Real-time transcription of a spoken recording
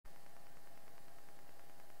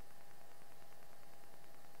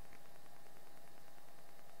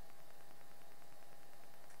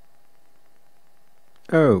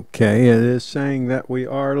Okay, it is saying that we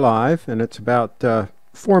are live, and it's about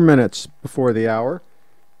 4 minutes before the hour.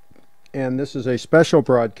 And this is a special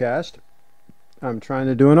broadcast. I'm trying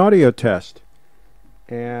to do an audio test.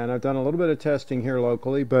 And I've done a little bit of testing here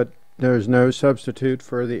locally, but there's no substitute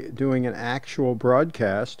for doing an actual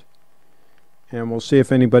broadcast. And we'll see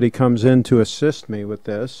if anybody comes in to assist me with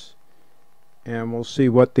this. And we'll see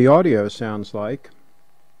what the audio sounds like.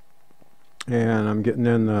 And I'm getting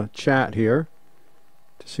in the chat here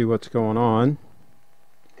to see what's going on.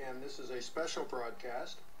 And this is a special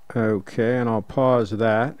broadcast. Okay, and I'll pause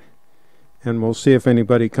that. And we'll see if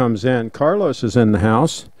anybody comes in. Carlos is in the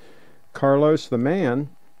house. Carlos the man.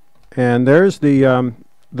 And there's the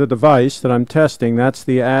device that I'm testing. That's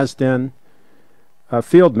the AZDEN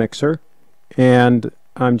field mixer. And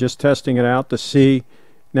I'm just testing it out to see.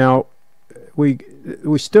 Now, we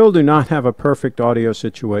still do not have a perfect audio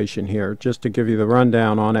situation here. Just to give you the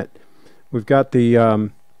rundown on it. We've got the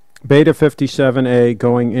Beta 57A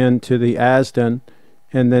going into the AZDEN,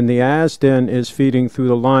 and then the AZDEN is feeding through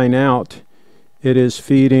the line out. It is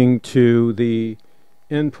feeding to the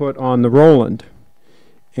input on the Roland.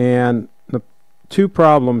 And the two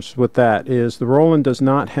problems with that is the Roland does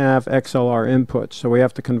not have XLR inputs, so we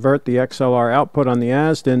have to convert the XLR output on the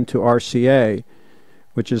AZDEN to RCA,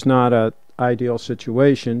 which is not an ideal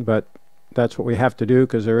situation, but that's what we have to do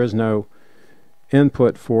because there is no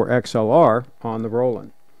input for XLR on the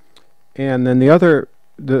Roland. And then the other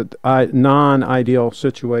non-ideal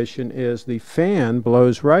situation is the fan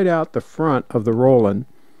blows right out the front of the Roland.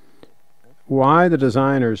 Why the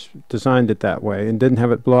designers designed it that way and didn't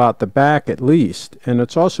have it blow out the back at least, and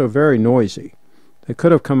it's also very noisy. They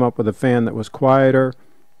could have come up with a fan that was quieter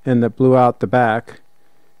and that blew out the back,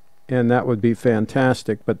 and that would be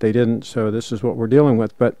fantastic, but they didn't, so this is what we're dealing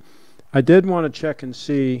with. But I did want to check and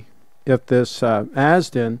see if this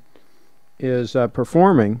AZDEN is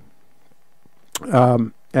performing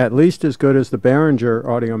at least as good as the Behringer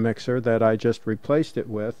audio mixer that I just replaced it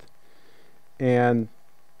with. And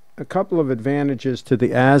a couple of advantages to the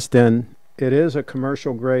AZDEN: it is a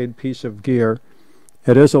commercial grade piece of gear.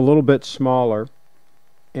 It is a little bit smaller,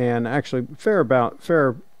 and actually fair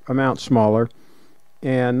amount smaller,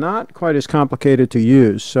 and not quite as complicated to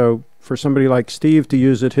use. So for somebody like Steve to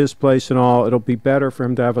use at his place and all, it'll be better for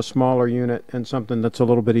him to have a smaller unit and something that's a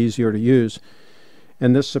little bit easier to use.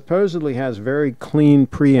 And this supposedly has very clean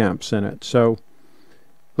preamps in it. So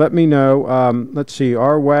let me know. Let's see.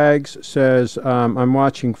 R. Wags says, I'm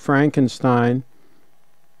watching Frankenstein.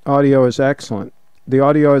 Audio is excellent. The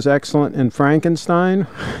audio is excellent in Frankenstein?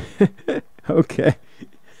 Okay.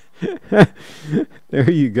 There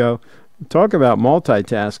you go. Talk about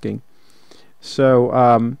multitasking.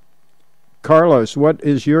 So, Carlos, what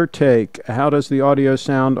is your take? How does the audio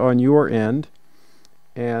sound on your end?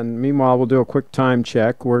 And meanwhile, we'll do a quick time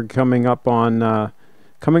check. We're coming up on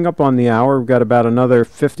the hour. We've got about another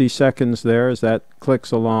 50 seconds there as that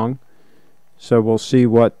clicks along. So we'll see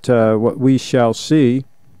what we shall see.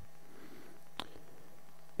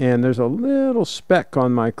 And there's a little speck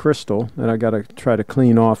on my crystal that I got to try to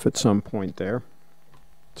clean off at some point there.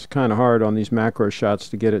 It's kind of hard on these macro shots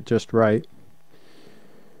to get it just right.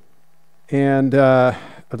 And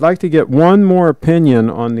I'd like to get one more opinion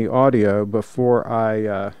on the audio before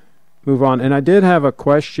I move on. And I did have a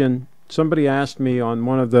question. Somebody asked me on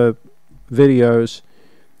one of the videos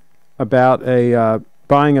about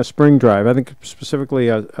buying a spring drive. I think specifically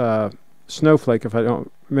a Snowflake. If I don't,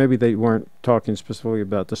 maybe they weren't talking specifically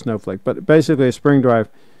about the Snowflake, but basically a spring drive.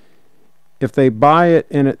 If they buy it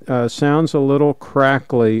and it sounds a little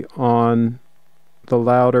crackly on the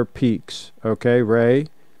louder peaks, okay, Ray,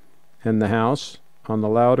 in the house, on the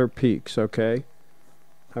louder peaks, okay.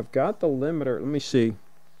 I've got the limiter. Let me see.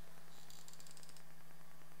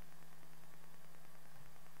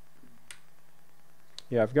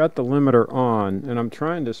 Yeah, I've got the limiter on, and I'm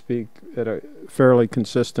trying to speak at a fairly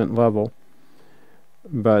consistent level.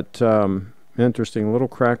 But interesting, a little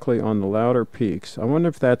crackly on the louder peaks. I wonder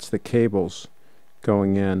if that's the cables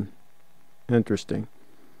going in. Interesting.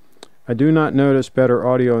 I do not notice better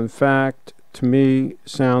audio. In fact, to me,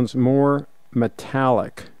 sounds more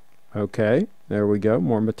metallic. Okay, there we go,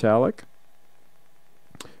 more metallic.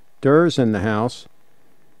 Durr's in the house.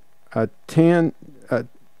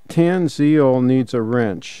 Tanzeel needs a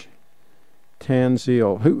wrench.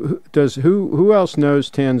 Tanzeel. Who else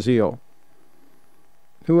knows Tanzeel?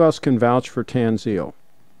 Who else can vouch for Tanzeel?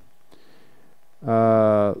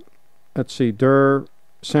 Let's see. Durr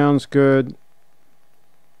sounds good.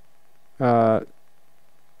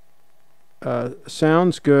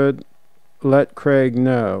 Sounds good. Let Craig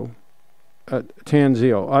know.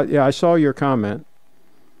 Tanzeel. Yeah, I saw your comment.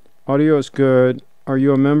 Audio is good. Are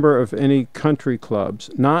you a member of any country clubs?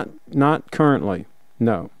 Not currently.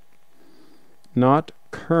 No. Not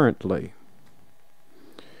currently.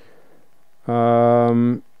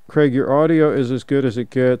 Craig, your audio is as good as it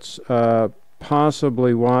gets.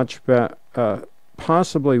 Possibly Watchbox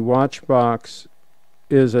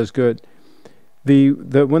is as good.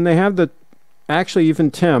 When they have actually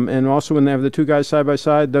even Tim, and also when they have the two guys side by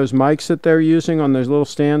side, those mics that they're using on those little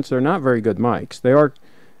stands, they're not very good mics.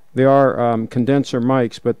 They are condenser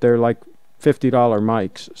mics, but they're like $50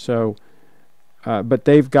 mics. So, but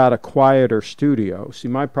they've got a quieter studio. See,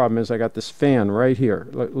 my problem is I got this fan right here,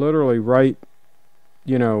 literally right,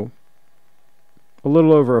 you know, a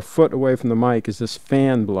little over a foot away from the mic is this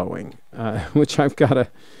fan blowing, which I've got to.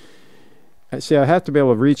 See, I have to be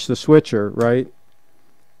able to reach the switcher, right?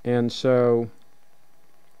 And so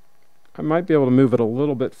I might be able to move it a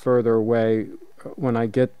little bit further away when I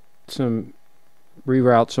get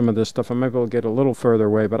reroute some of this stuff. I might be able to get a little further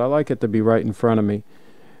away, but I like it to be right in front of me,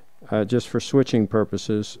 just for switching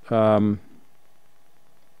purposes.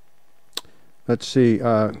 Let's see.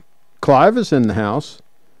 Clive is in the house.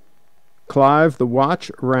 Clive, the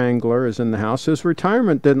watch wrangler, is in the house. His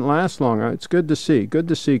retirement didn't last long. It's good to see. Good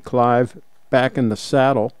to see Clive back in the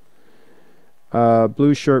saddle.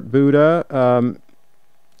 Blue Shirt Buddha.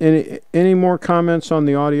 Any more comments on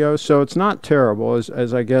the audio? So it's not terrible,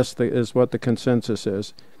 as I guess is what the consensus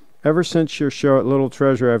is. Ever since your show at Little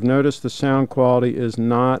Treasure, I've noticed the sound quality is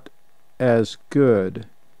not as good.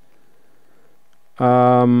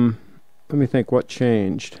 Let me think what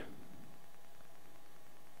changed.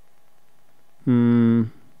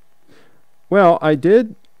 Well, I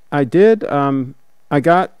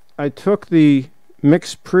took the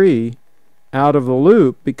mix pre out of the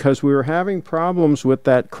loop because we were having problems with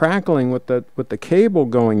that crackling with the cable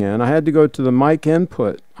going in. I had to go to the mic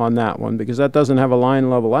input on that one because that doesn't have a line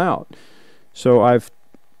level out. So I've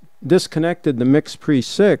disconnected the Mix Pre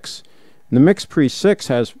 6. The Mix Pre 6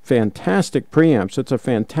 has fantastic preamps. It's a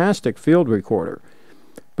fantastic field recorder,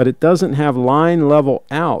 but it doesn't have line level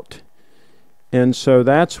out. And so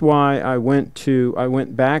that's why I went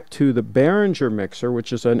back to the Behringer mixer,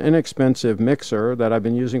 which is an inexpensive mixer that I've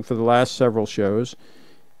been using for the last several shows.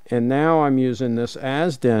 And now I'm using this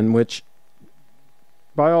AZDEN, which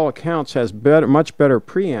by all accounts has much better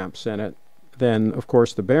preamps in it than, of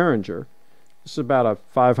course, the Behringer. This is about a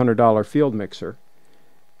 $500 field mixer.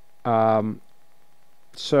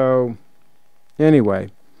 So anyway,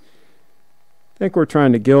 I think we're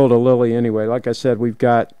trying to gild a lily anyway. Like I said, we've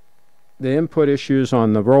got the input issues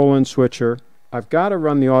on the roll-in switcher. I've got to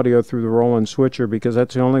run the audio through the roll-in switcher because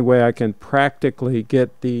that's the only way I can practically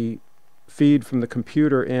get the feed from the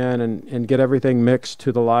computer in and get everything mixed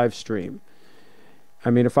to the live stream.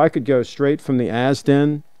 I mean, if I could go straight from the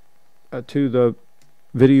AZDEN to the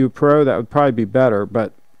Video Pro, that would probably be better,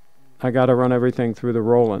 but I got to run everything through the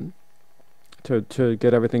roll-in to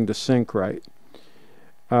get everything to sync right.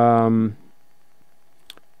 Let's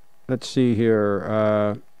see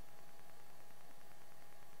here.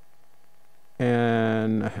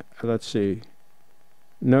 And let's see.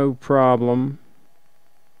 No problem.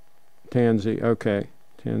 Tansy. Okay.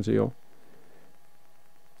 Tanziel. All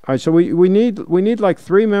right, so we need like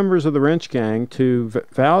 3 members of the wrench gang to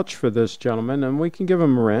vouch for this gentleman, and we can give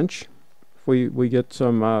him a wrench if we get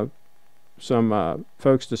some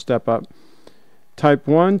folks to step up. Type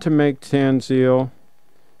 1 to make Tanziel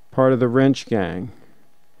part of the wrench gang.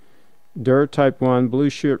 Dirt type 1.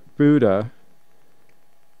 Blue Shirt Buddha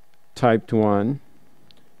typed 1.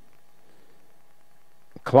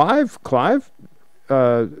 Clive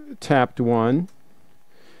tapped 1.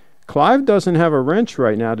 Clive doesn't have a wrench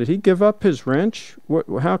right now. Did he give up his wrench?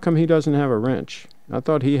 How come he doesn't have a wrench? I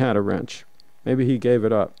thought he had a wrench. Maybe he gave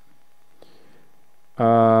it up.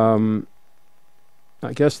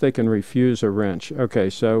 I guess they can refuse a wrench. Okay,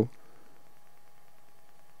 so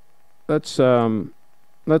let's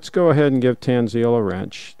go ahead and give Tanziel a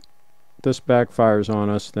wrench. This backfires on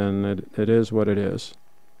us, then it is what it is.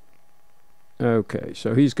 Okay,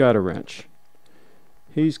 so he's got a wrench.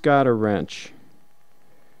 He's got a wrench.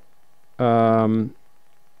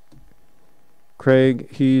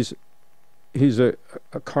 Craig, he's a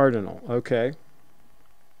cardinal. Okay.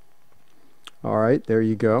 All right, there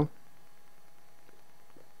you go.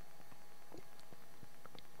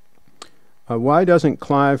 Why doesn't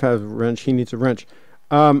Clive have a wrench? He needs a wrench.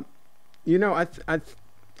 You know,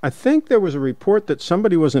 I think there was a report that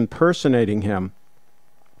somebody was impersonating him.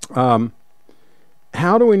 How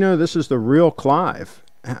do we know this is the real Clive?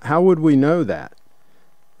 How would we know that?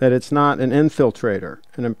 That it's not an infiltrator,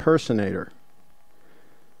 an impersonator?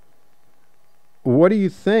 what do you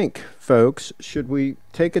think, folks? Should we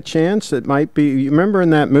take a chance? It might be, you remember in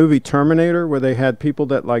that movie Terminator where they had people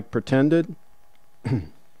that like pretended?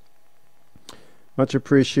 Much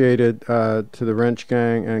appreciated to the Wrench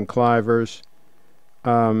Gang and Clivers.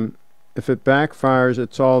 If it backfires,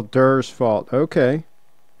 it's all Durr's fault. Okay.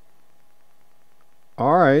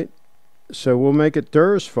 All right. So we'll make it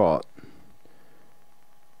Durr's fault.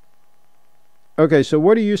 Okay, so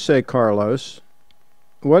what do you say, Carlos?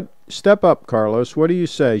 Step up, Carlos. What do you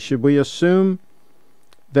say? Should we assume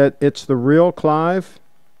that it's the real Clive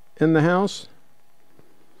in the house?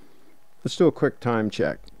 Let's do a quick time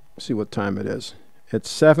check. See what time it is. It's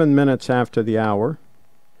 7 minutes after the hour.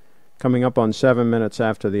 Coming up on 7 minutes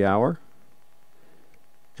after the hour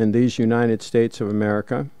in these United States of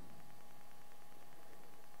America.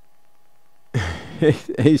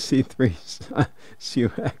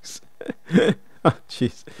 AC3CUX. Oh,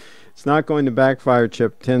 jeez. It's not going to backfire,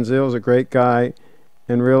 Chip. Tenzil's a great guy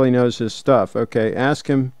and really knows his stuff. Okay, ask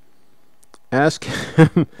him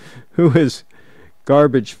who is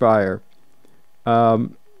Garbage Fire.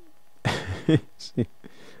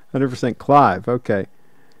 100% Clive. Okay.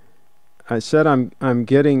 I said I'm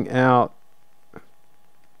getting out.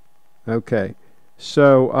 Okay.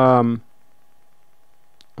 So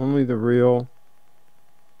only the real.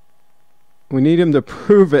 We need him to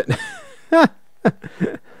prove it.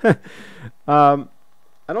 I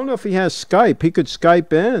don't know if he has Skype. He could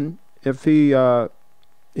Skype in if he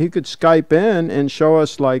could Skype in and show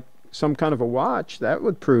us like some kind of a watch. That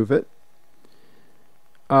would prove it.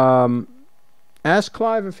 Ask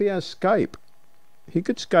Clive if he has Skype. He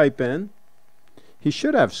could Skype in. He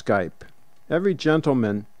should have Skype. Every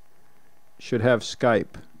gentleman should have Skype.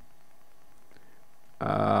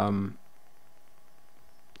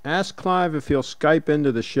 Ask Clive if he'll Skype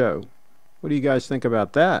into the show. What do you guys think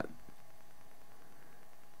about that?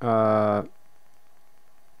 Let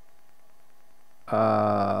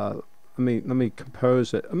me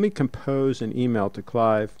compose it. Let me compose an email to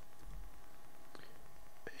Clive,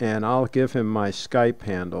 and I'll give him my Skype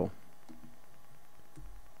handle.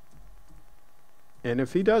 And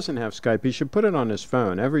if he doesn't have Skype, he should put it on his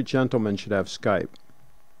phone. Every gentleman should have Skype.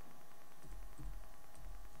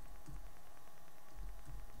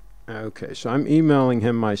 Okay, so I'm emailing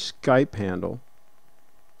him my Skype handle,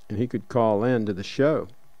 and he could call in to the show.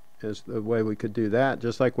 Is the way we could do that,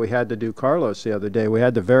 just like we had to do Carlos the other day. We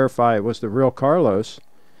had to verify it was the real Carlos,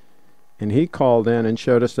 and he called in and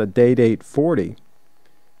showed us a date 840.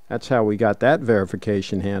 That's how we got that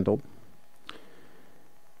verification handled.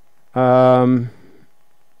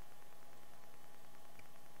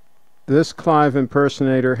 This Clive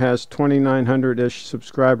impersonator has 2,900-ish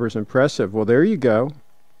subscribers. Impressive. Well, there you go.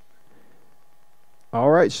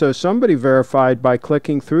 All right, so somebody verified by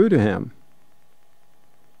clicking through to him.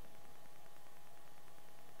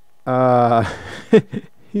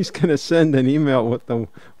 He's going to send an email with the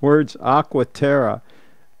words Aquaterra.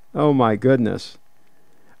 Oh my goodness.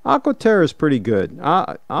 Aquaterra is pretty good.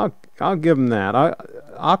 I'll give him that.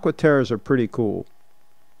 Aquaterras are pretty cool.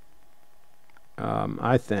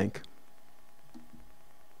 I think.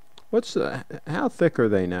 How thick are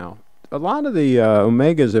they now? A lot of the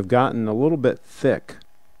Omegas have gotten a little bit thick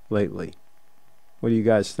lately. What do you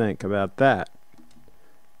guys think about that?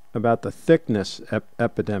 About the thickness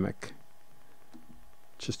epidemic.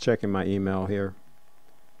 Just checking my email here.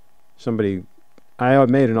 I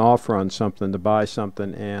made an offer on something to buy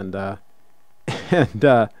something, and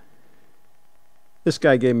this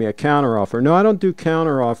guy gave me a counter offer. No, I don't do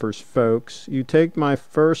counter offers, folks. You take my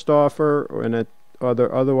first offer, and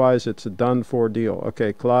otherwise it's a done for deal.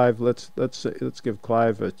 Okay, Clive. Let's give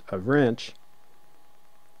Clive a wrench.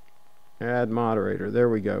 Add moderator. There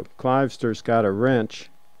we go. Clivester's got a wrench.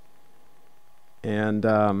 And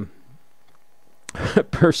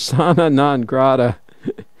persona non grata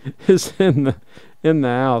is in the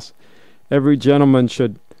house. Every gentleman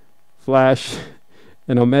should flash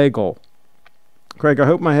an Omegle. Craig, I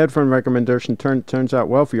hope my headphone recommendation turns out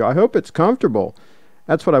well for you. I hope it's comfortable.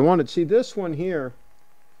 That's what I wanted. See, this one here,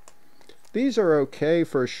 these are okay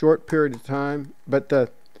for a short period of time, but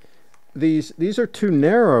these are too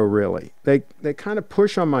narrow, really. They kind of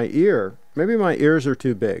push on my ear. Maybe my ears are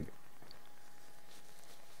too big.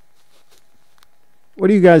 What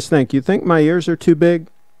do you guys think? You think my ears are too big?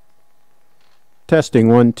 Testing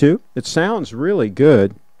 1, 2. It sounds really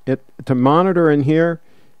good. To monitor in here,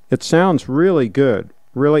 it sounds really good.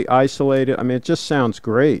 Really isolated. I mean, it just sounds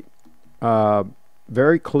great.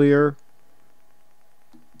 Very clear.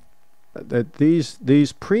 That these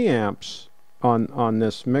preamps on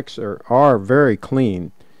this mixer are very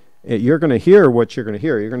clean. You're going to hear what you're going to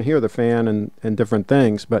hear. You're going to hear the fan and different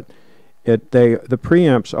things, but The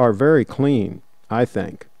preamps are very clean, I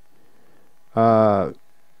think.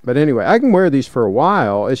 But anyway, I can wear these for a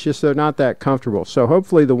while. It's just they're not that comfortable. So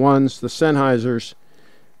hopefully the Sennheisers,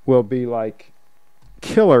 will be like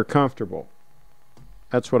killer comfortable.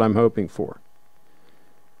 That's what I'm hoping for.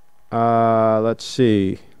 Let's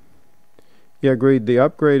see. Yeah, agreed. The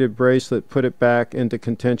upgraded bracelet put it back into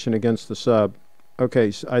contention against the sub. Okay,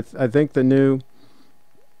 so I think the new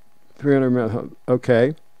 300 mil.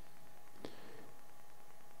 Okay.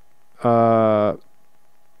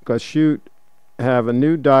 Shoot. Have a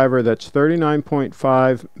new diver that's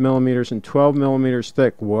 39.5 millimeters and 12 millimeters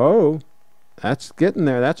thick. Whoa, that's getting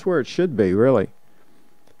there. That's where it should be, really.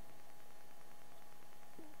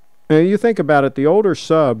 Now you think about it, the older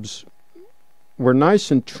subs were nice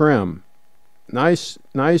and trim, nice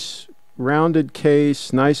rounded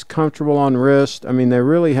case, nice comfortable on wrist. I mean, they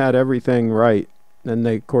really had everything right. And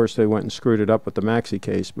of course they went and screwed it up with the maxi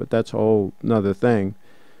case, but that's a whole nother thing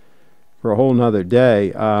for a whole nother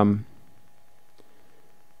day.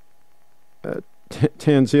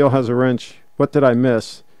 Tanzil has a wrench. What did I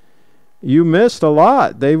miss? You missed a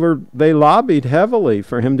lot. They lobbied heavily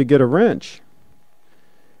for him to get a wrench.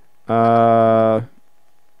 Clive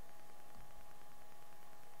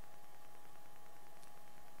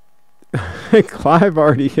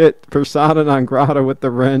already hit persona non grata with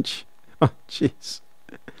the wrench. Oh, jeez.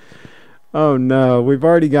 Oh, no. We've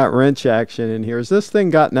already got wrench action in here. Has this thing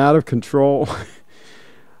gotten out of control?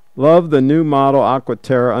 Love the new model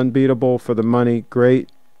Aquaterra, unbeatable for the money. Great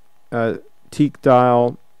teak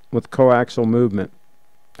dial with coaxial movement.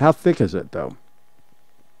 How thick is it, though?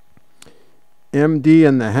 MD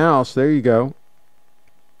in the house. There you go.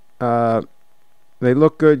 They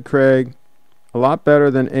look good, Craig. A lot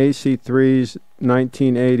better than AC3's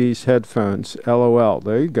 1980s headphones. LOL.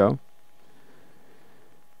 There you go.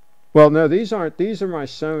 Well, no, these aren't. These are my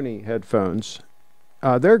Sony headphones.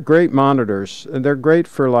 They're great monitors, and they're great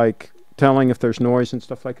for like telling if there's noise and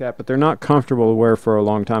stuff like that, but they're not comfortable to wear for a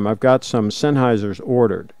long time. I've got some Sennheisers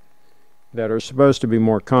ordered that are supposed to be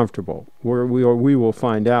more comfortable. We will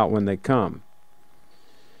find out when they come.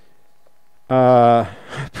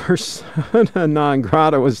 Persona non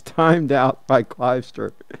grata was timed out by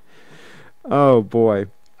Clivester. Oh boy.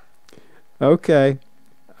 Okay.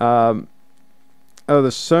 The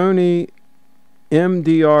Sony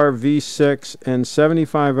MDR V6 and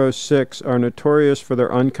 7506 are notorious for their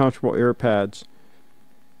uncomfortable ear pads.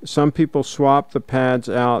 Some people swap the pads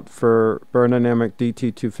out for Bernadynamic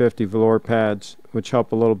DT250 velour pads, which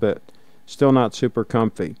help a little bit. Still not super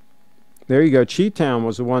comfy. There you go. Cheetown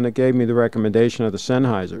was the one that gave me the recommendation of the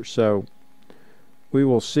Sennheiser, so we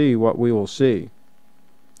will see what we will see.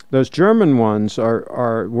 Those German ones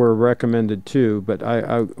were recommended too, but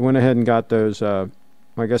I went ahead and got those.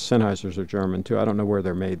 I guess Sennheisers are German too. I don't know where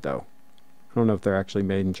they're made though. I don't know if they're actually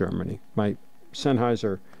made in Germany. My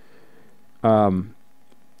Sennheiser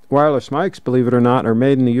wireless mics, believe it or not, are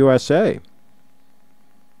made in the USA.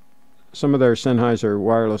 Some of their Sennheiser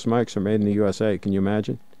wireless mics are made in the USA. Can you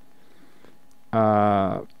imagine?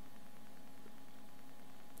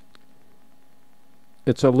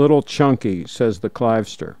 It's a little chunky, says the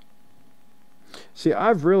Clivester. See,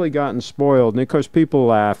 I've really gotten spoiled, and of course people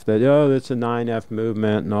laugh that, oh, that's a 9F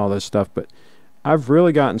movement and all this stuff, but I've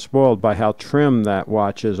really gotten spoiled by how trim that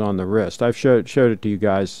watch is on the wrist. I've showed it to you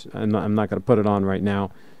guys, and I'm not going to put it on right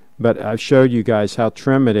now, but I've showed you guys how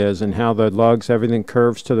trim it is and how the lugs, everything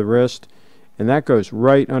curves to the wrist, and that goes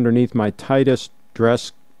right underneath my tightest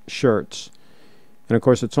dress shirts. And of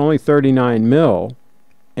course it's only 39 mil,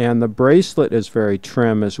 and the bracelet is very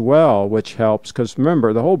trim as well, which helps, because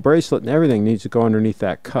remember, the whole bracelet and everything needs to go underneath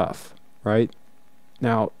that cuff, right?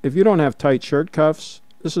 Now, if you don't have tight shirt cuffs,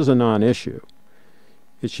 this is a non-issue.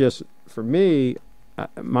 It's just, for me, a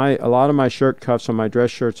lot of my shirt cuffs on my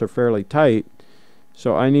dress shirts are fairly tight,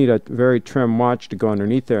 so I need a very trim watch to go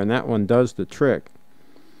underneath there, and that one does the trick.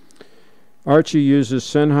 Archie uses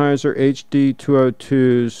Sennheiser HD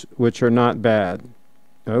 202s, which are not bad.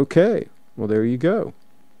 Okay, well there you go.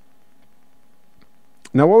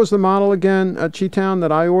 Now, what was the model again at Cheetown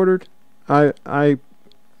that I ordered? I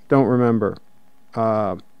don't remember.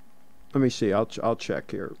 Let me see. I'll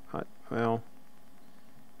check here. Well,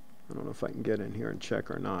 I don't know if I can get in here and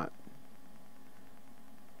check or not.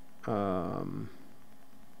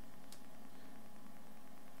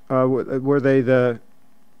 Were they the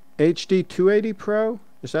HD 280 Pro?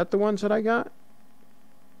 Is that the ones that I got?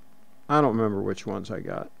 I don't remember which ones I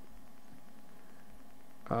got.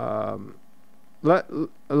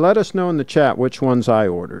 Let us know in the chat which ones I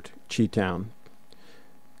ordered, Cheetown,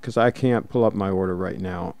 because I can't pull up my order right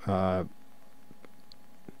now.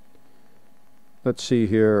 let's see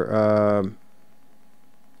here.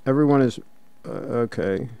 Everyone is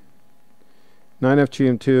okay. 9F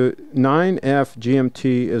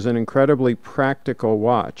GMT is an incredibly practical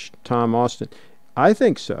watch. Tom Austin. I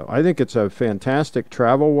think so. I think it's a fantastic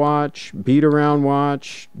travel watch, beat around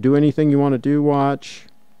watch, do anything you want to do watch,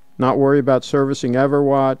 not worry about servicing ever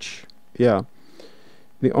watch. Yeah.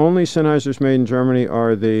 The only Sennheisers made in Germany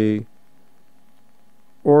are the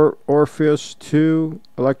Orpheus 2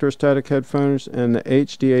 electrostatic headphones and the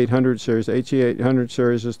HD800 series. The HD800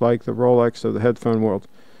 series is like the Rolex of the headphone world.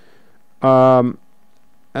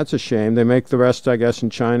 That's a shame. They make the rest, I guess,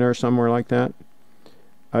 in China or somewhere like that.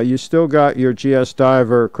 You still got your GS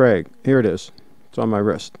Diver, Craig. Here it is. It's on my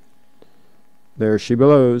wrist. There she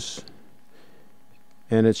blows.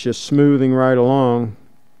 And it's just smoothing right along,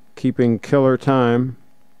 keeping killer time.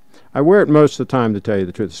 I wear it most of the time, to tell you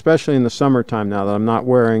the truth, especially in the summertime now that I'm not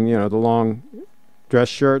wearing, you know, the long dress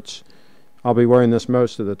shirts. I'll be wearing this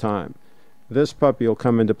most of the time. This puppy will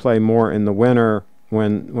come into play more in the winter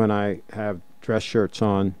when I have dress shirts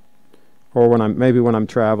on, or when I'm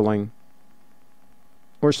traveling.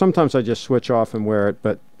 Or sometimes I just switch off and wear it,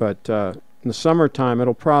 but in the summertime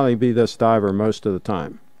it'll probably be this diver most of the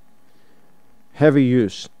time. Heavy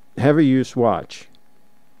use watch.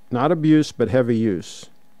 Not abuse, but heavy use.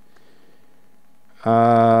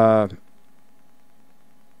 Contrarian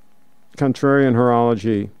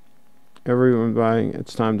horology. Everyone buying,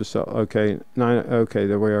 it's time to sell. Okay, okay,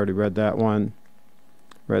 we already read that one.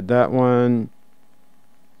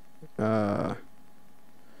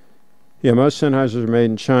 Yeah, most Sennheisers are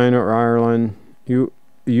made in China or Ireland.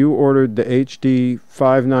 You ordered the HD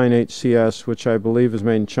 598CS, which I believe is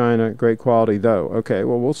made in China. Great quality, though. Okay,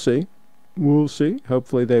 well, we'll see. We'll see.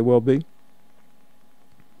 Hopefully they will be.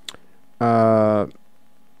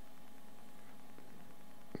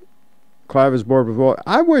 Clive is bored with all.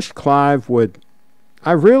 I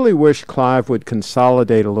really wish Clive would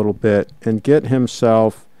consolidate a little bit and get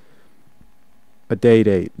himself a date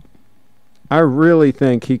 8. I really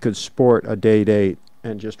think he could sport a date 8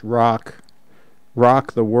 and just rock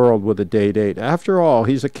the world with a date 8. After all,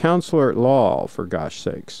 he's a counselor at law, for gosh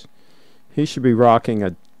sakes. He should be rocking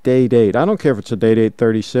a date 8. I don't care if it's a date 8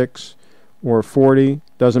 36 or 40.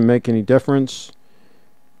 Doesn't make any difference.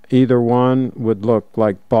 Either one would look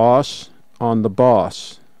like Boss on the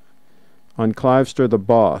Boss. On Clivester the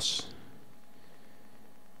Boss.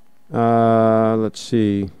 Let's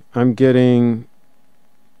see. I'm getting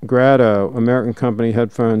Grado, American company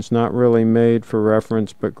headphones, not really made for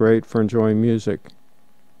reference, but great for enjoying music.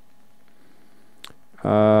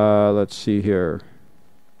 Let's see here.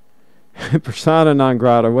 Persona non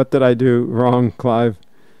grata. What did I do wrong, Clive?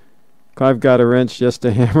 Clive got a wrench just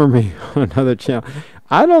to hammer me on another channel.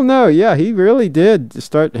 I don't know. Yeah, he really did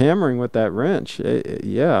start hammering with that wrench.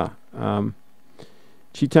 Yeah.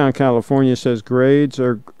 Cheetown, California says grades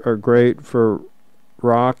are great for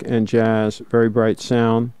rock and jazz. Very bright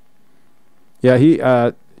sound. Yeah,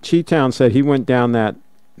 Cheetown said he went down the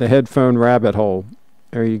headphone rabbit hole.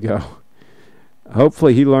 There you go.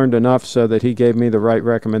 Hopefully he learned enough so that he gave me the right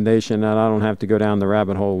recommendation and I don't have to go down the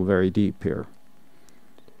rabbit hole very deep here.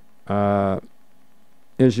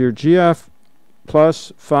 Is your GF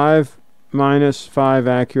plus 5 minus 5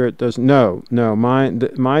 accurate? No, my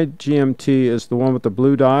GMT is the one with the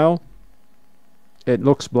blue dial. It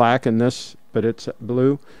looks black in this, but it's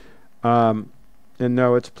blue. And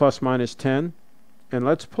no, it's plus minus 10. And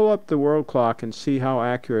let's pull up the world clock and see how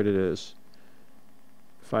accurate it is.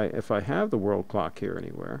 If I have the world clock here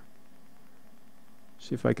anywhere.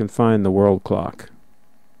 See if I can find the world clock.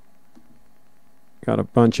 Got a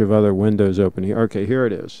bunch of other windows open here. Okay, here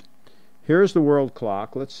it is. Here's the world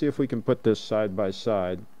clock. Let's see if we can put this side by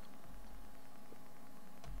side.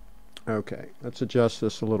 Okay, let's adjust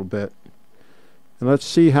this a little bit. And let's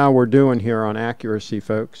see how we're doing here on accuracy,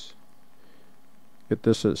 folks. Get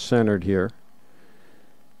this centered here.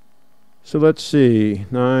 So let's see,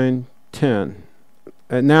 9, 10.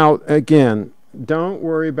 And now, again, don't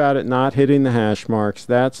worry about it not hitting the hash marks.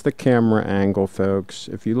 That's the camera angle, folks.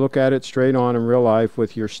 If you look at it straight on in real life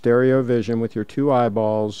with your stereo vision, with your 2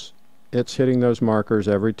 eyeballs, it's hitting those markers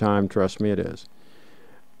every time. Trust me, it is.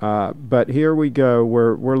 But here we go.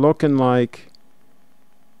 We're looking like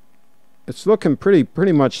it's looking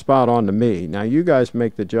pretty much spot on to me. Now you guys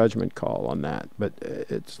make the judgment call on that, but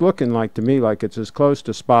it's looking like to me like it's as close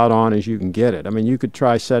to spot on as you can get it. I mean, you could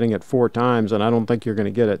try setting it 4 times, and I don't think you're going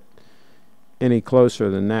to get it any closer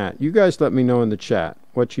than that. You guys let me know in the chat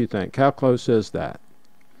what you think. How close is that?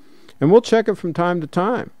 And we'll check it from time to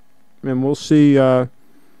time, and we'll see how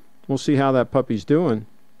that puppy's doing.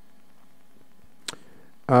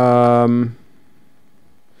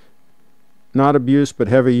 not abuse, but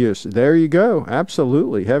heavy use. There you go.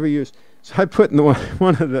 Absolutely, heavy use. So I put in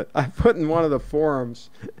one of the forums.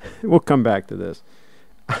 We'll come back to this.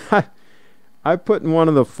 I put in one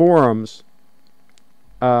of the forums.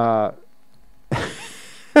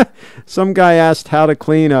 Some guy asked how to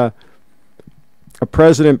clean a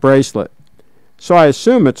president bracelet. So I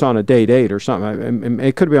assume it's on a day date or something.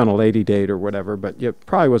 It could be on a lady date or whatever, but it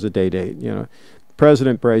probably was a day date. You know,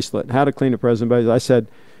 president bracelet. How to clean a president bracelet. I said,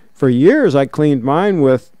 for years I cleaned mine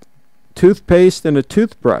with toothpaste and a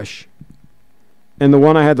toothbrush. And the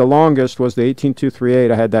one I had the longest was the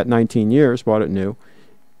 18238. I had that 19 years, bought it new.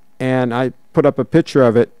 And I put up a picture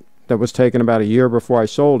of it that was taken about a year before I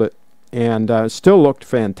sold it. And still looked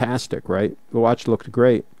fantastic, right? The watch looked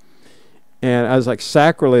great. And I was like,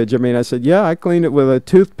 sacrilege. I mean, I said, yeah, I cleaned it with a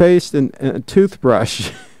toothpaste and a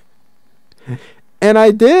toothbrush. And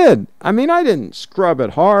I did. I mean, I didn't scrub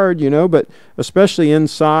it hard, you know, but especially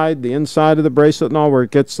inside, the inside of the bracelet and all, where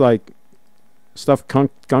it gets like stuff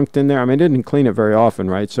gunked in there. I mean, I didn't clean it very often,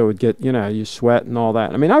 right? So it would get, you know, you sweat and all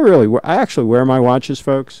that. I mean, I actually wear my watches,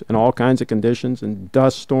 folks, in all kinds of conditions and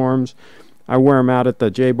dust storms. I wear them out at the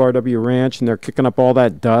J-Bar W Ranch, and they're kicking up all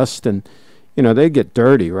that dust, and, you know, they get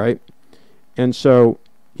dirty, right? And so,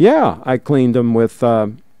 yeah, I cleaned them with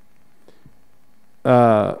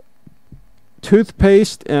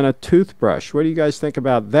toothpaste and a toothbrush. What do you guys think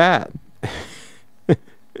about that?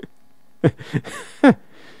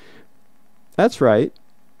 That's right.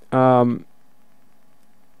 Clive's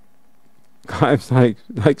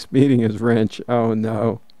likes beating his wrench. Oh,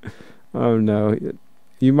 no. Oh, no.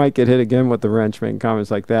 You might get hit again with the wrench, making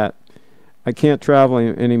comments like that. I can't travel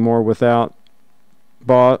anymore without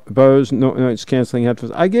Bose noise canceling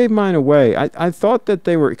headphones. I gave mine away. I thought that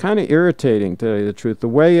they were kind of irritating, to tell you the truth. The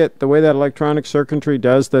way that electronic circuitry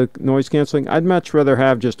does the noise canceling, I'd much rather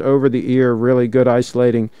have just over the ear, really good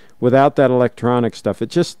isolating without that electronic stuff. It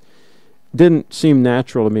just didn't seem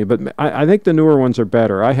natural to me. But I think the newer ones are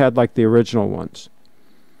better. I had like the original ones,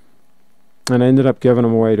 and I ended up giving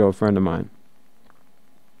them away to a friend of mine.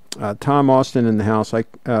 Tom Austin in the house.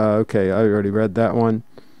 Okay, I already read that one.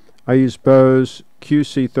 I use Bose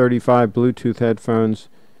QC35 Bluetooth headphones.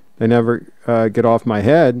 They never get off my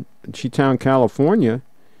head. In Cheetown, California.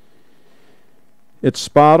 It's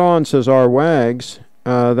spot on, says R. Wags.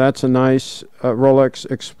 That's a nice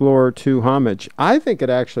Rolex Explorer 2 homage. I think it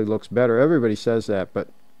actually looks better. Everybody says that, but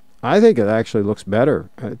I think it actually looks better,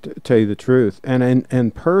 to tell you the truth. And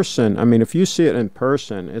in person, I mean, if you see it in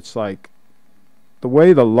person, it's like the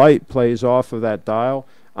way the light plays off of that dial.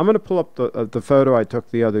 I'm going to pull up the photo I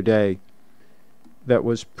took the other day that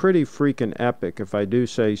was pretty freaking epic, if I do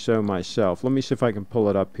say so myself. Let me see if I can pull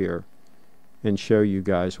it up here and show you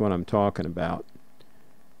guys what I'm talking about.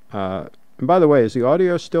 And by the way, is the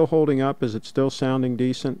audio still holding up? Is it still sounding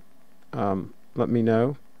decent? Let me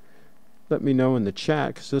know. Let me know in the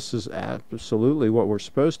chat, because this is absolutely what we're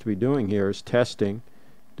supposed to be doing here, is testing,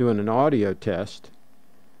 doing an audio test.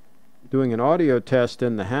 Doing an audio test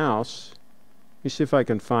in the house. Let me see if I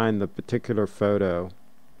can find the particular photo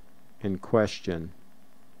in question.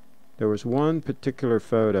 There was one particular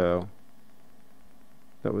photo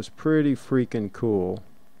that was pretty freaking cool,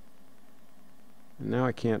 and now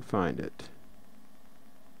I can't find it.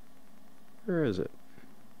 Where is it?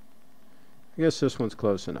 I guess this one's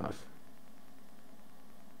close enough.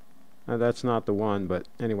 Now, that's not the one, but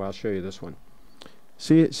anyway, I'll show you this one.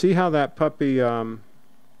 See how that puppy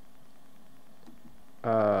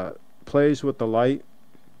plays with the light?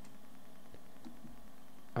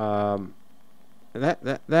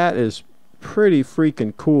 That is pretty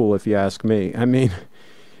freaking cool, if you ask me. I mean,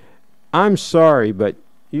 I'm sorry, but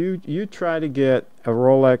you try to get a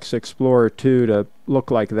Rolex Explorer 2 to look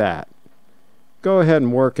like that. Go ahead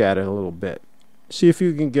and work at it a little bit. See if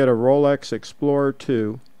you can get a Rolex Explorer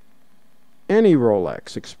 2, any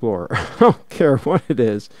Rolex Explorer, I don't care what it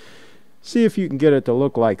is. See if you can get it to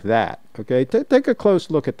look like that, okay? Take a close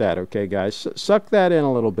look at that, okay, guys? Suck that in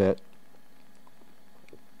a little bit.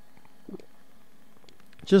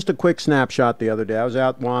 Just a quick snapshot the other day. I was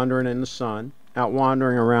out wandering in the sun, out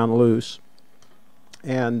wandering around loose,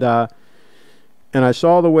 and I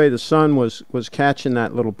saw the way the sun was catching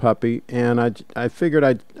that little puppy, and I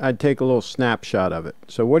figured I'd take a little snapshot of it.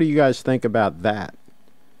 So what do you guys think about that?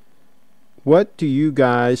 What do you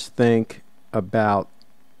guys think about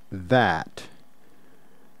that?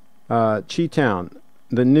 Cheetown,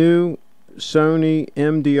 the new Sony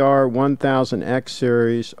MDR 1000X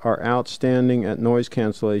series are outstanding at noise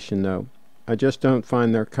cancellation, though. I just don't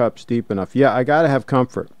find their cups deep enough. Yeah, I gotta have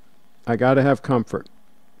comfort. I gotta have comfort.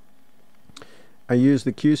 I use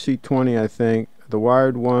the QC20, I think. The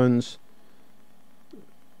wired ones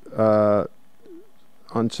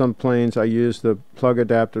on some planes I use the plug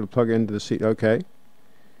adapter to plug into the seat. Okay.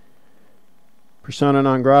 Persona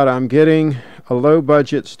non grata. I'm getting a low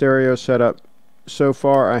budget stereo setup. So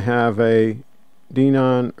far I have a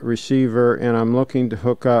Denon receiver and I'm looking to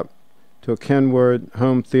hook up to a Kenwood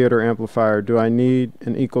home theater amplifier. Do I need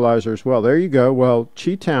an equalizer as well? There you go. Well,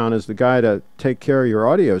 Chi-Town is the guy to take care of your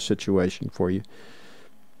audio situation for you.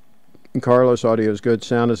 And Carlos, audio is good.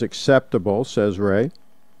 Sound is acceptable, says Ray.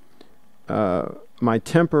 My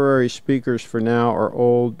temporary speakers for now are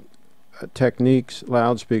old Techniques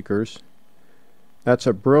loudspeakers. That's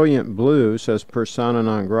a brilliant blue, says Persona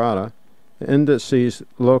non grata. The indices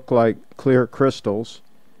look like clear crystals.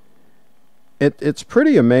 It's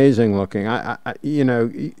pretty amazing looking. You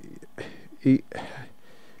know,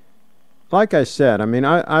 like I said, I mean,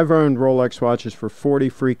 I've owned Rolex watches for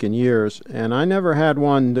 40 freaking years, and I never had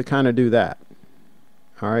one to kind of do that.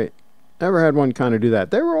 All right, never had one kind of do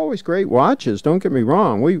that. They were always great watches. Don't get me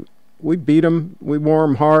wrong. We beat them. We wore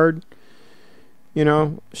them hard. You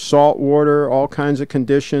know, salt water, all kinds of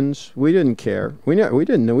conditions. We didn't care. We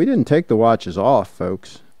didn't take the watches off,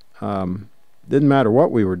 folks. Didn't matter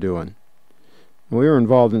what we were doing. We were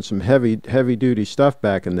involved in some heavy duty stuff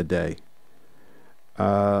back in the day.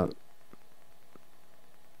 You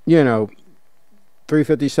know,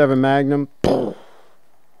 357 Magnum.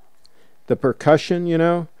 The percussion, you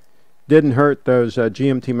know, didn't hurt those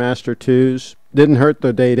GMT Master 2s. Didn't hurt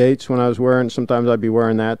the Date 8s when I was wearing. Sometimes I'd be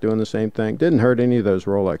wearing that, doing the same thing. Didn't hurt any of those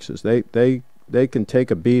Rolexes. They can take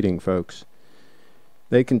a beating, folks.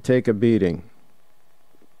 They can take a beating.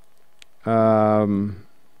 The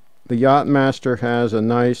Yachtmaster has a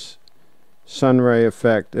nice sunray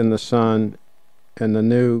effect in the sun, and the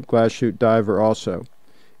new glass chute diver also.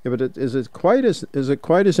 Yeah, but is it quite as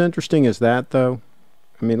interesting as that though?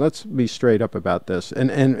 I mean, let's be straight up about this.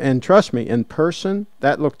 And trust me, in person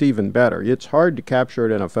that looked even better. It's hard to capture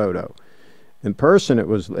it in a photo. In person it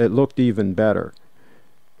looked even better.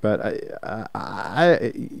 But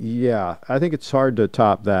yeah, I think it's hard to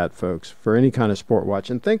top that, folks, for any kind of sport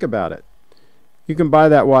watch. And think about it. You can buy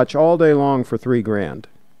that watch all day long for $3,000.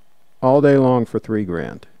 All day long for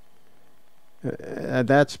 $3,000.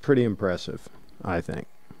 That's pretty impressive, I think.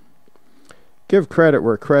 Give credit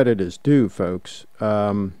where credit is due, folks.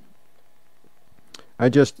 I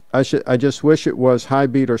just wish it was high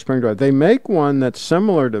beat or spring drive. They make one that's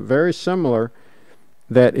very similar,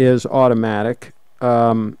 that is automatic.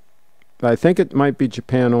 I think it might be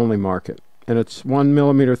Japan only market, and it's 1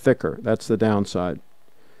 millimeter thicker. That's the downside.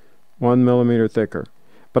 1 millimeter thicker.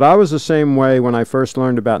 But I was the same way when I first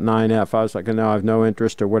learned about 9F. I was like, no, I have no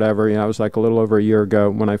interest or whatever. You know, I was like a little over a year ago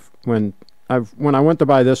when I went to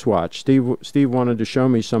buy this watch. Steve wanted to show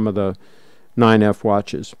me some of the 9F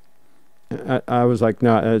watches. I was like,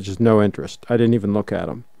 no, just no interest. I didn't even look at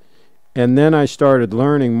them. And then I started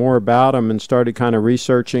learning more about them and started kind of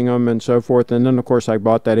researching them and so forth. And then, of course, I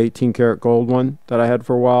bought that 18 karat gold one that I had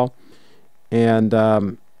for a while. And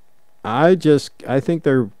I think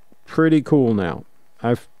they're pretty cool now.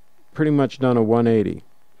 I've pretty much done a 180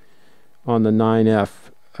 on the 9F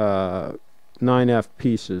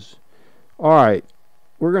pieces. All right,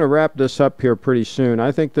 we're going to wrap this up here pretty soon.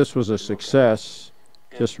 I think this was a success.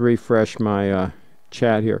 Just refresh my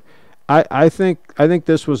chat here. I think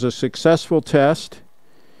this was a successful test.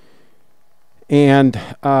 And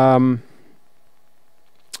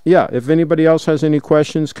yeah, if anybody else has any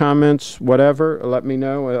questions, comments, whatever, let me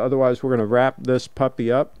know. Otherwise, we're going to wrap this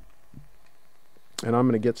puppy up. And I'm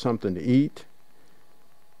going to get something to eat.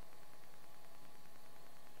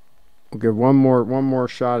 We'll give one more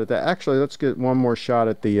shot at that. Actually, let's get one more shot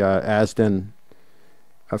at the AZDEN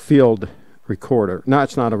field recorder. No,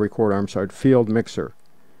 it's not a recorder. I'm sorry, field mixer.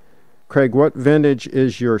 Craig, what vintage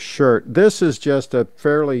is your shirt? This is just a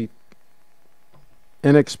fairly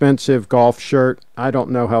inexpensive golf shirt. I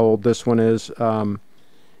don't know how old this one is.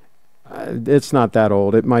 It's not that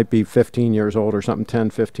old. It might be 15 years old or something,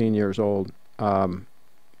 10, 15 years old. But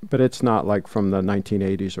it's not like from the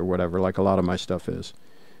 1980s or whatever, like a lot of my stuff is.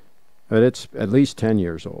 But it's at least 10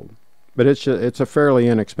 years old. But it's a fairly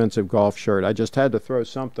inexpensive golf shirt. I just had to throw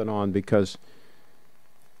something on because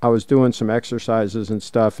I was doing some exercises and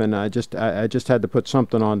stuff, and I just had to put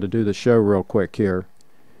something on to do the show real quick here.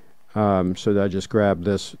 So I just grabbed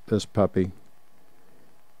this puppy.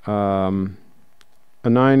 A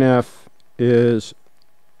 9F is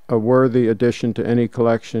a worthy addition to any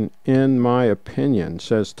collection, in my opinion,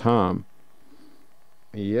 says Tom.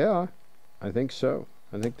 Yeah, I think so.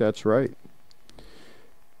 I think that's right.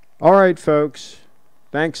 All right, folks.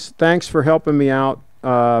 Thanks for helping me out.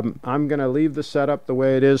 I'm going to leave the setup the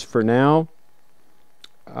way it is for now.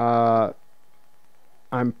 I'm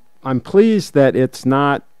I'm pleased that it's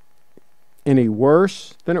not any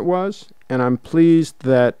worse than it was, and I'm pleased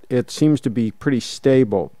that it seems to be pretty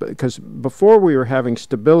stable, because before we were having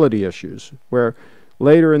stability issues where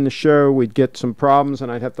later in the show we'd get some problems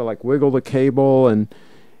and I'd have to like wiggle the cable, and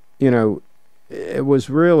it was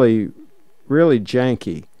really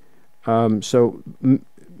janky. So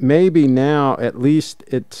maybe now at least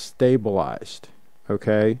it's stabilized.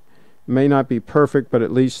 Okay, may not be perfect, but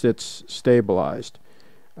at least it's stabilized.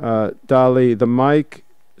 Dali, the mic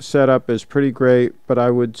setup is pretty great, but I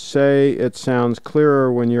would say it sounds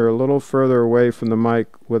clearer when you're a little further away from the mic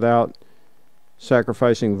without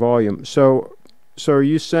sacrificing volume. So are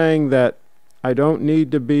you saying that I don't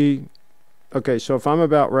need to be... Okay, so if I'm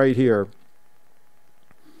about right here,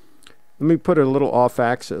 let me put it a little off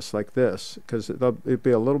axis like this, because it'd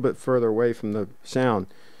be a little bit further away from the sound,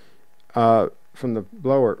 from the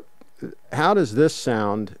blower. How does this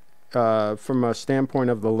sound from a standpoint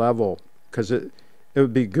of the level? Because it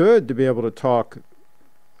would be good to be able to talk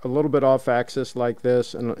a little bit off axis like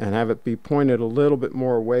this and have it be pointed a little bit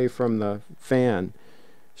more away from the fan.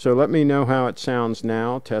 So let me know how it sounds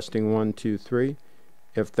now. Testing 1, 2, 3.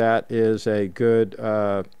 If that is a good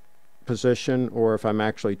position, or if I'm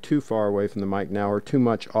actually too far away from the mic now or too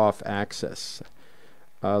much off axis.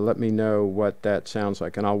 Let me know what that sounds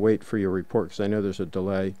like, and I'll wait for your report because I know there's a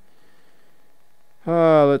delay.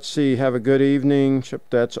 Let's see. Have a good evening.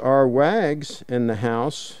 That's our Wags in the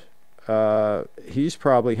house. He's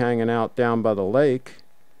probably hanging out down by the lake.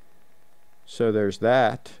 So there's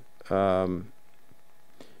that. Bitcoin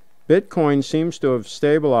seems to have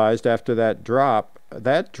stabilized after that drop.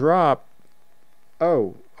 That drop...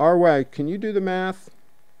 Oh, our Wag, can you do the math?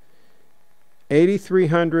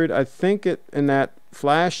 8,300. I think it, in that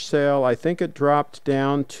flash sale, I think it dropped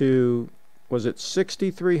down to... Was it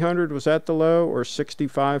 6,300? Was that the low, or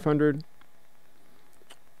 6,500?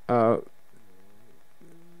 How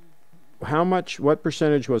much? What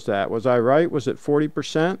percentage was that? Was I right? Was it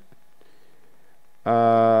 40%?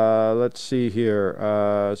 Let's see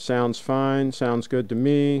here. Sounds fine. Sounds good to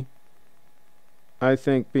me. I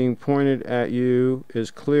think being pointed at you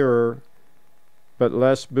is clearer, but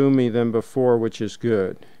less boomy than before, which is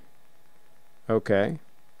good. Okay.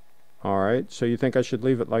 All right. So you think I should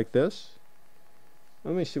leave it like this?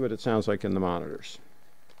 Let me see what it sounds like in the monitors.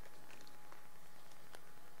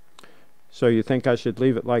 So you think I should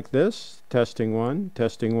leave it like this? Testing 1,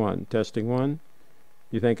 testing 1, testing 1.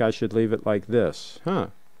 You think I should leave it like this? Huh.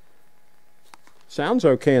 Sounds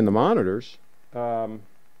okay in the monitors.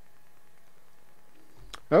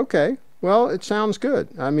 Okay. Well, it sounds good.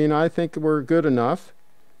 I mean, I think we're good enough.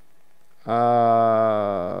 What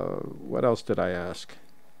else did I ask?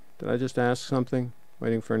 Did I just ask something?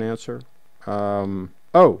 Waiting for an answer. Oh,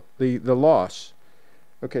 the loss.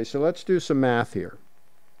 Okay, so let's do some math here.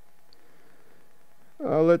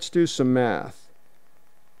 Let's do some math.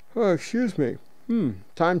 Oh, excuse me.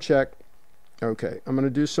 Time check. Okay, I'm going to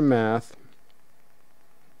do some math.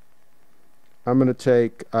 I'm going to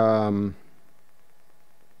take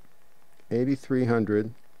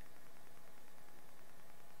 8,300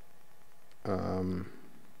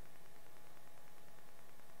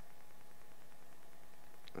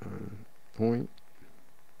 point.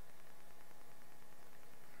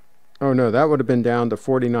 Oh no, that would have been down to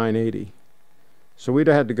 49.80. So we'd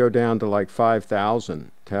have had to go down to like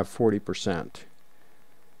 5,000 to have 40%.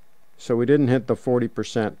 So we didn't hit the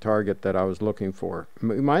 40% target that I was looking for.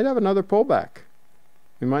 We might have another pullback.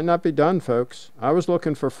 We might not be done, folks. I was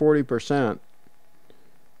looking for 40%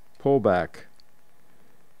 pullback.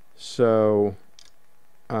 So,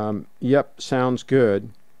 yep, sounds good.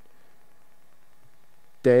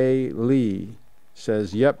 Daily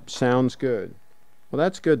says, yep, sounds good. Well,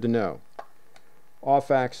 that's good to know.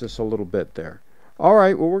 Off axis a little bit there. All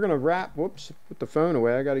right, well, we're going to wrap, whoops, put the phone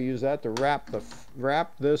away. I got to use that to wrap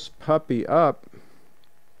this puppy up.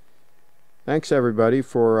 Thanks, everybody,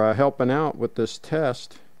 for helping out with this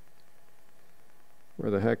test.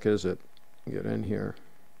 Where the heck is it? Get in here.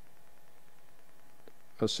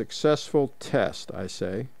 A successful test, I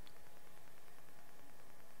say.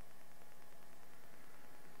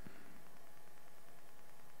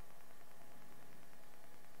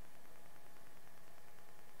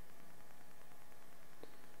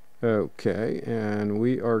 Okay, and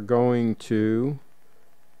we are going to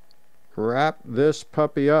wrap this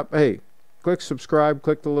puppy up. Hey, click subscribe,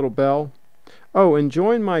 click the little bell. Oh, and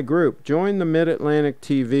join my group. Join the Mid-Atlantic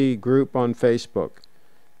TV group on Facebook.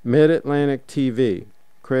 Mid-Atlantic TV.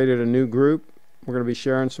 Created a new group. We're going to be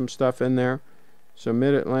sharing some stuff in there. So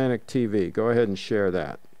Mid-Atlantic TV. Go ahead and share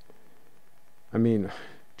that. I mean,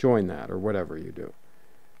 join that or whatever you do.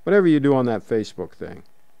 Whatever you do on that Facebook thing.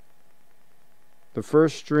 The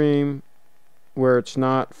first stream where it's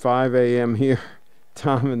not 5 a.m. here,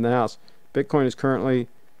 Tom in the house. Bitcoin is currently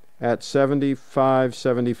at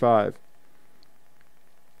 75.75.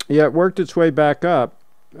 Yeah, it worked its way back up.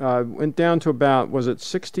 Went down to about, was it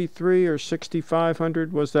 63 or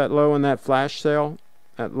 6,500 was that low in that flash sale,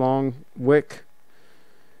 that long wick.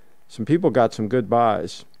 Some people got some good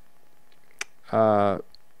buys. But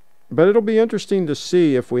it'll be interesting to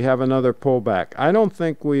see if we have another pullback. I don't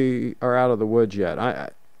think we are out of the woods yet.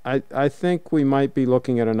 I think we might be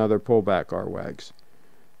looking at another pullback, our wags.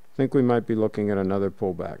 I think we might be looking at another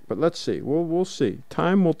pullback. But let's see. We'll see.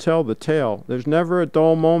 Time will tell the tale. There's never a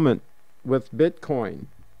dull moment with Bitcoin.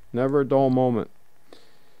 Never a dull moment.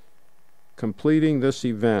 Completing this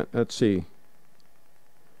event. Let's see.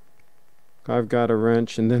 I've got a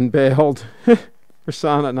wrench and then bailed.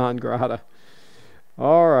 Persona non grata.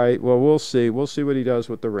 All right. Well, we'll see. We'll see what he does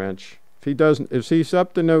with the wrench. If he doesn't, if he's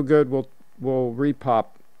up to no good, we'll repop.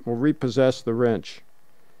 We'll repossess the wrench.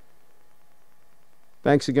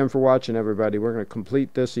 Thanks again for watching, everybody. We're going to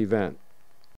complete this event.